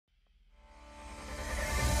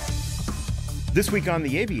This week on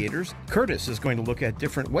the Aviators, Curtis is going to look at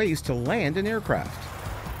different ways to land an aircraft.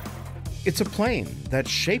 It's a plane that's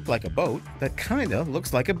shaped like a boat that kinda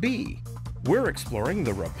looks like a bee. We're exploring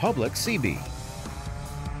the Republic CB.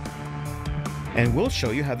 And we'll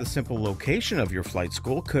show you how the simple location of your flight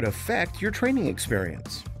school could affect your training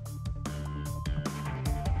experience.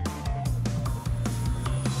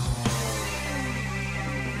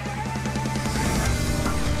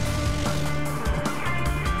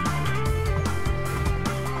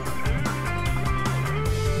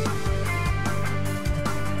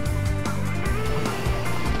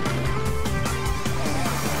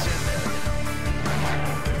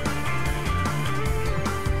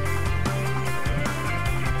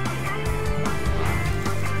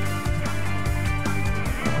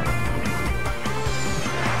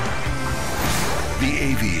 The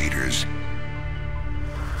Aviators.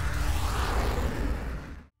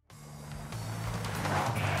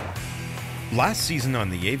 Last season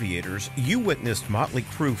on the Aviators, you witnessed Motley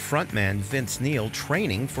Crue frontman Vince Neil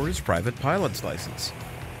training for his private pilot's license.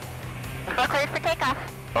 We're cleared for takeoff.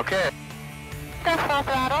 Okay. Go full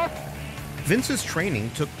throttle. Vince's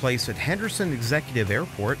training took place at Henderson Executive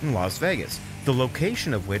Airport in Las Vegas, the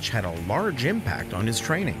location of which had a large impact on his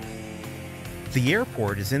training. The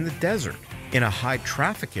airport is in the desert, in a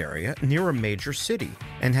high-traffic area near a major city,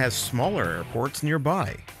 and has smaller airports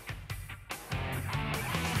nearby.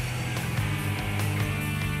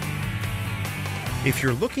 If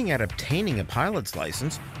you're looking at obtaining a pilot's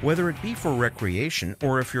license, whether it be for recreation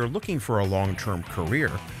or if you're looking for a long-term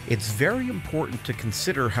career, it's very important to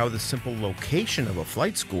consider how the simple location of a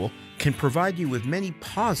flight school can provide you with many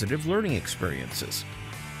positive learning experiences.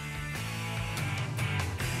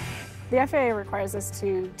 The FAA requires us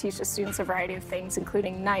to teach the students a variety of things,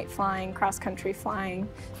 including night flying, cross-country flying.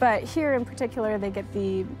 But here in particular, they get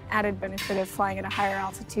the added benefit of flying at a higher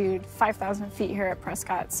altitude, 5,000 feet here at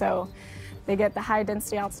Prescott. So they get the high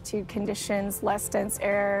density altitude conditions, less dense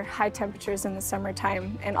air, high temperatures in the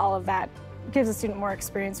summertime, and all of that gives a student more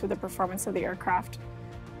experience with the performance of the aircraft.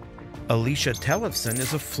 Alicia Tellefson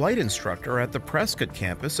is a flight instructor at the Prescott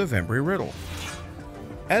campus of Embry-Riddle.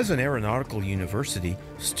 As an aeronautical university,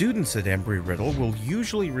 students at Embry-Riddle will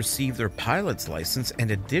usually receive their pilot's license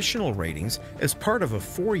and additional ratings as part of a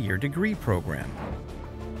 4-year degree program.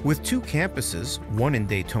 With 2 campuses, one in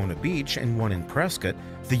Daytona Beach and one in Prescott,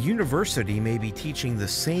 the university may be teaching the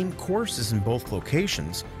same courses in both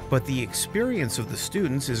locations, but the experience of the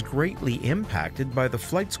students is greatly impacted by the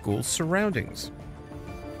flight school's surroundings.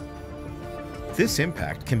 This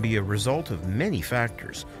impact can be a result of many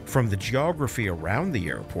factors, from the geography around the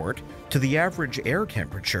airport, to the average air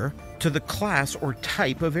temperature, to the class or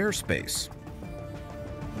type of airspace.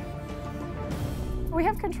 We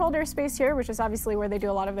have controlled airspace here, which is obviously where they do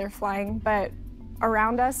a lot of their flying, but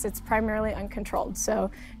around us, it's primarily uncontrolled. So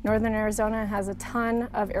Northern Arizona has a ton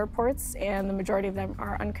of airports, and the majority of them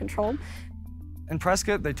are uncontrolled. In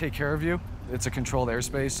Prescott, they take care of you. It's a controlled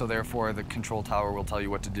airspace, so therefore the control tower will tell you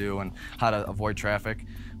what to do and how to avoid traffic.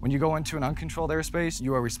 When you go into an uncontrolled airspace,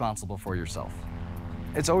 you are responsible for yourself.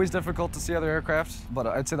 It's always difficult to see other aircraft, but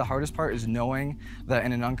I'd say the hardest part is knowing that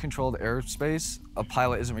in an uncontrolled airspace, a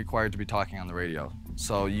pilot isn't required to be talking on the radio.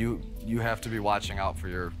 So you have to be watching out for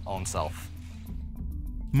your own self.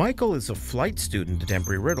 Michael is a flight student at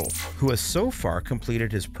Embry-Riddle who has so far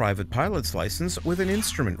completed his private pilot's license with an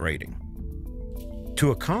instrument rating.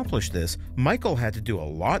 To accomplish this, Michael had to do a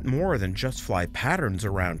lot more than just fly patterns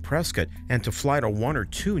around Prescott and to fly to 1 or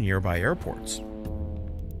 2 nearby airports.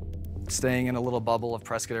 Staying in a little bubble of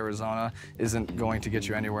Prescott, Arizona isn't going to get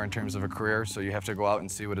you anywhere in terms of a career, so you have to go out and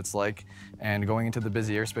see what it's like. And going into the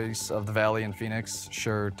busy airspace of the Valley in Phoenix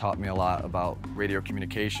sure taught me a lot about radio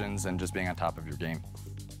communications and just being on top of your game.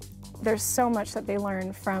 There's so much that they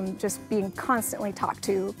learn from just being constantly talked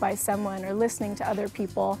to by someone or listening to other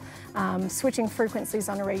people, switching frequencies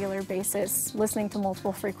on a regular basis, listening to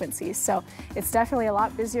multiple frequencies. So it's definitely a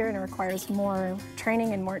lot busier and it requires more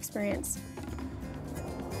training and more experience.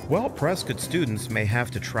 While Prescott students may have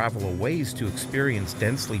to travel a ways to experience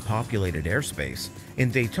densely populated airspace, in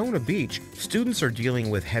Daytona Beach, students are dealing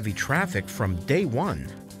with heavy traffic from day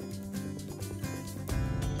one.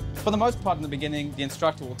 For the most part in the beginning, the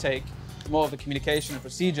instructor will take more of the communication and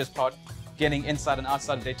procedures part, getting inside and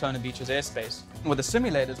outside of Daytona Beach's airspace. And with the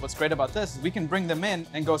simulators, what's great about this is we can bring them in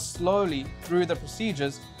and go slowly through the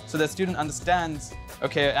procedures so the student understands,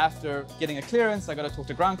 okay, after getting a clearance, I got to talk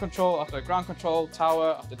to ground control, after ground control,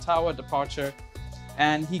 tower, after tower, departure,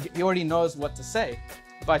 and he already knows what to say.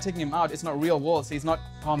 By taking him out, it's not real world, so he's not,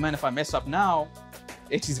 oh man, if I mess up now,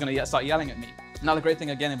 he's going to start yelling at me. Another great thing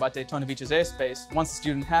again about Daytona Beach's airspace, once the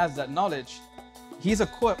student has that knowledge, he's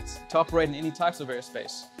equipped to operate in any types of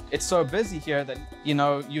airspace. It's so busy here that,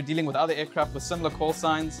 you're dealing with other aircraft with similar call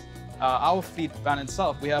signs. Our fleet van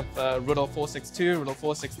itself, we have Riddle 462, Riddle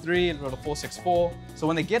 463, and Riddle 464. So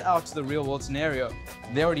when they get out to the real world scenario,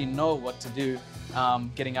 they already know what to do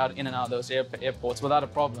getting out in and out of those airports without a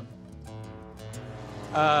problem.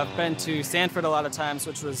 I've been to Stanford a lot of times,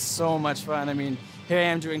 which was so much fun. I mean, here I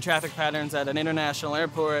am doing traffic patterns at an international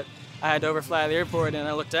airport. I had to overfly the airport, and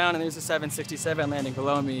I looked down, and there's a 767 landing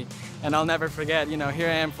below me. And I'll never forget, here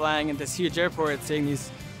I am flying in this huge airport, seeing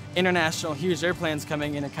these international huge airplanes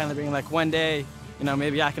coming in and kind of being like, one day,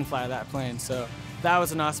 maybe I can fly that plane. So that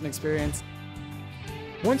was an awesome experience.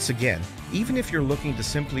 Once again, even if you're looking to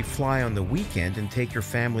simply fly on the weekend and take your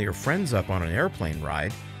family or friends up on an airplane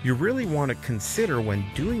ride, you really want to consider when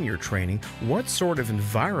doing your training what sort of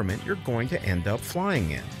environment you're going to end up flying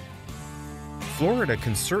in. Florida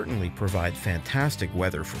can certainly provide fantastic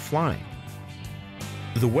weather for flying.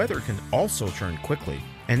 The weather can also turn quickly,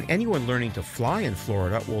 and anyone learning to fly in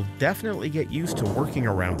Florida will definitely get used to working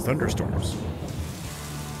around thunderstorms.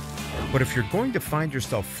 But if you're going to find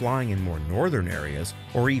yourself flying in more northern areas,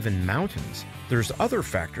 or even mountains, there's other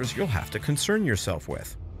factors you'll have to concern yourself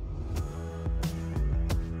with.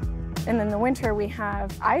 And in the winter, we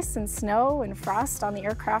have ice and snow and frost on the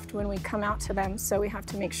aircraft when we come out to them, so we have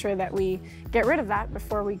to make sure that we get rid of that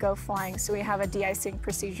before we go flying. So we have a de-icing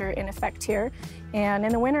procedure in effect here. And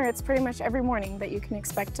in the winter, it's pretty much every morning that you can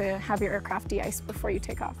expect to have your aircraft de-iced before you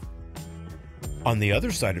take off. On the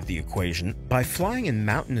other side of the equation, by flying in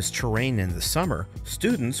mountainous terrain in the summer,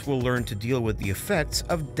 students will learn to deal with the effects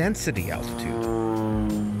of density altitude.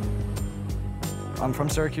 I'm from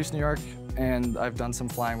Syracuse, New York, and I've done some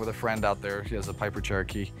flying with a friend out there. He has a Piper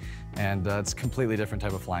Cherokee, and it's a completely different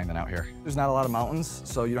type of flying than out here. There's not a lot of mountains,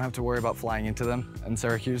 so you don't have to worry about flying into them in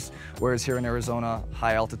Syracuse, whereas here in Arizona,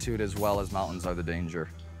 high altitude as well as mountains are the danger.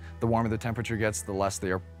 The warmer the temperature gets, the less the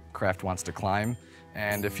aircraft wants to climb,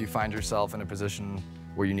 and if you find yourself in a position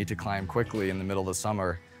where you need to climb quickly in the middle of the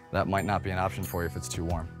summer, that might not be an option for you if it's too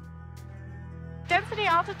warm. Density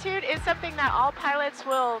altitude is something that all pilots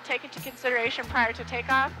will take into consideration prior to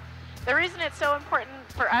takeoff. The reason it's so important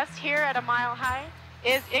for us here at a mile high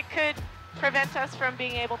is it could prevent us from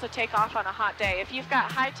being able to take off on a hot day. If you've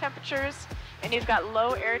got high temperatures and you've got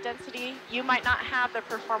low air density, you might not have the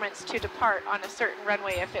performance to depart on a certain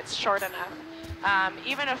runway if it's short enough.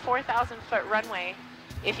 Even a 4,000-foot runway,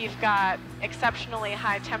 if you've got exceptionally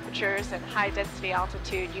high temperatures and high density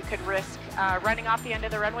altitude, you could risk running off the end of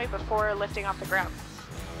the runway before lifting off the ground.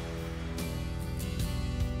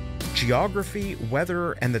 Geography,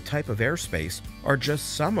 weather, and the type of airspace are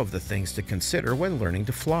just some of the things to consider when learning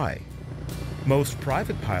to fly. Most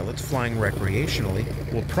private pilots flying recreationally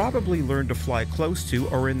will probably learn to fly close to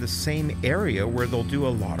or in the same area where they'll do a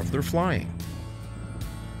lot of their flying.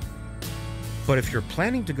 But if you're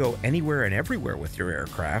planning to go anywhere and everywhere with your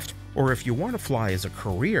aircraft, or if you want to fly as a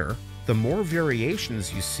career, the more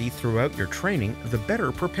variations you see throughout your training, the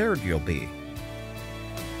better prepared you'll be.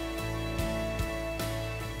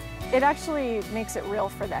 It actually makes it real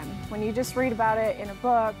for them. When you just read about it in a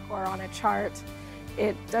book or on a chart,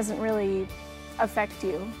 it doesn't really affect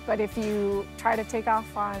you. But if you try to take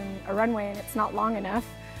off on a runway and it's not long enough,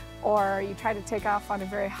 or you try to take off on a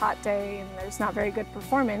very hot day and there's not very good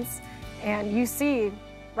performance, and you see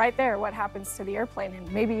right there what happens to the airplane, and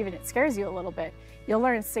maybe even it scares you a little bit, you'll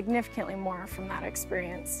learn significantly more from that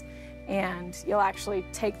experience, and you'll actually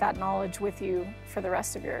take that knowledge with you for the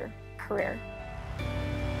rest of your career.